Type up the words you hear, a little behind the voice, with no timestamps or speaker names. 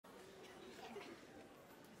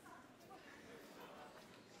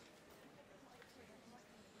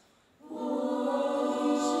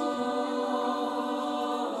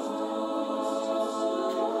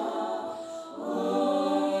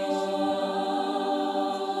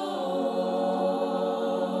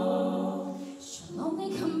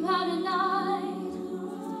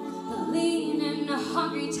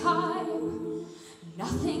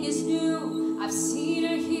Nothing is new, I've seen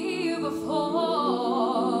her here before.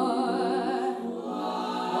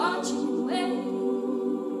 Watching and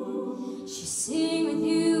waiting, she's sitting with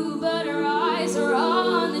you, but her eyes are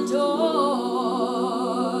on the door.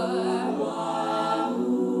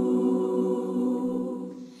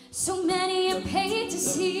 So many are paid to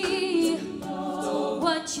see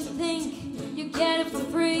what you think, you get it for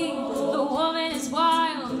free. The woman is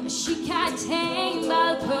wild, she can't tame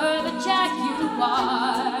by the perfect jack you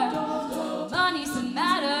are. Money's the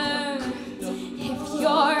matter, if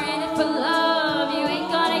you're in it for love, you ain't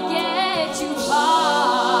gonna get too far.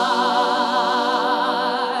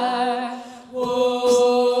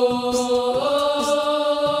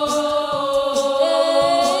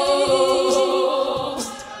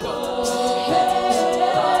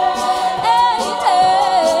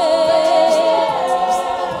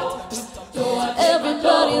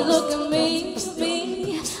 Everybody look at me.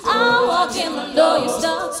 I walk in the door, you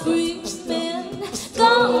start screaming.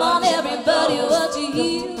 Come on everybody, what you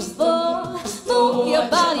here for? Move your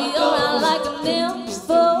body around like a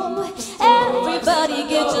nympho. Everybody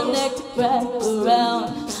get your neck to crack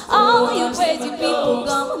around. All you crazy people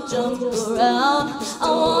come and jump around. I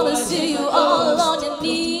wanna see you all on your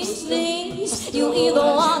knees, knees. You either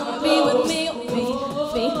wanna be with me or be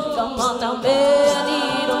with me. Come on now,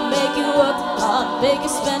 Maneater, make you work hard, make you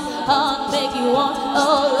spend hard, make you want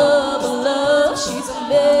all of the love. She's a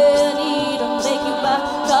Maneater, make you buy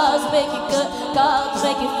cars, make you cut cars,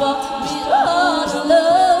 make you fuck me all the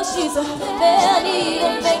love. She's a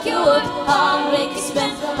Maneater, make you work hard, make you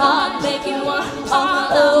spend hard, make you want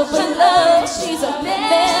all of the love. She's a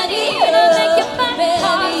Maneater, make you buy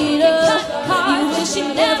Maneater. You wish you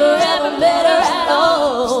never ever met her at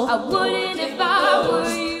all. I wouldn't if I were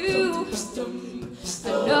you. I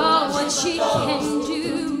know what she can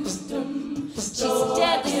do. She's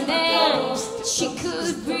deadly man, she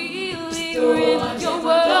could really rip your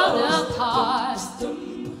world apart.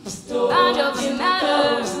 Mind over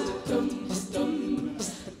matter,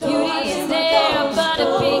 beauty is there, but a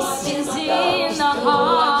peace is in the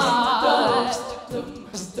heart.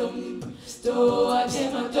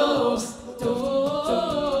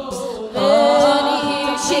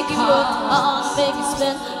 Maneater, shake you up, make you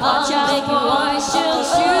spend, make you want, she'll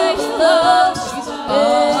shoot you love. She's a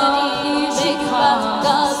Maneater, make you buy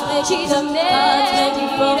cars, make you cut cars, make you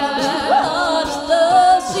fall in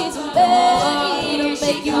love. She's a Maneater,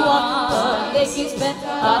 make you want, make you spend,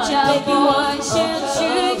 make you want, she'll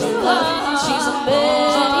shoot you love. She's a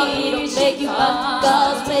Maneater, make you buy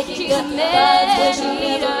cars, make you cut cars, make you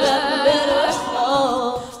never ever better.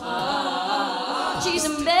 She's a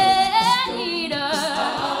Maneater,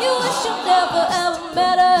 you wish you never ever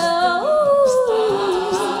met her.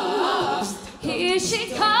 Here she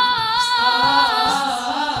comes.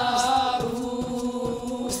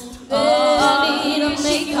 Maneater,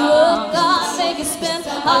 make you work hard, make you spend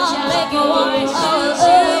hard, make you want all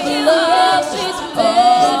of the love. She's a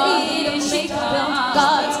Maneater, make you build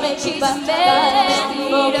cards, make you buy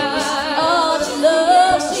Maneater.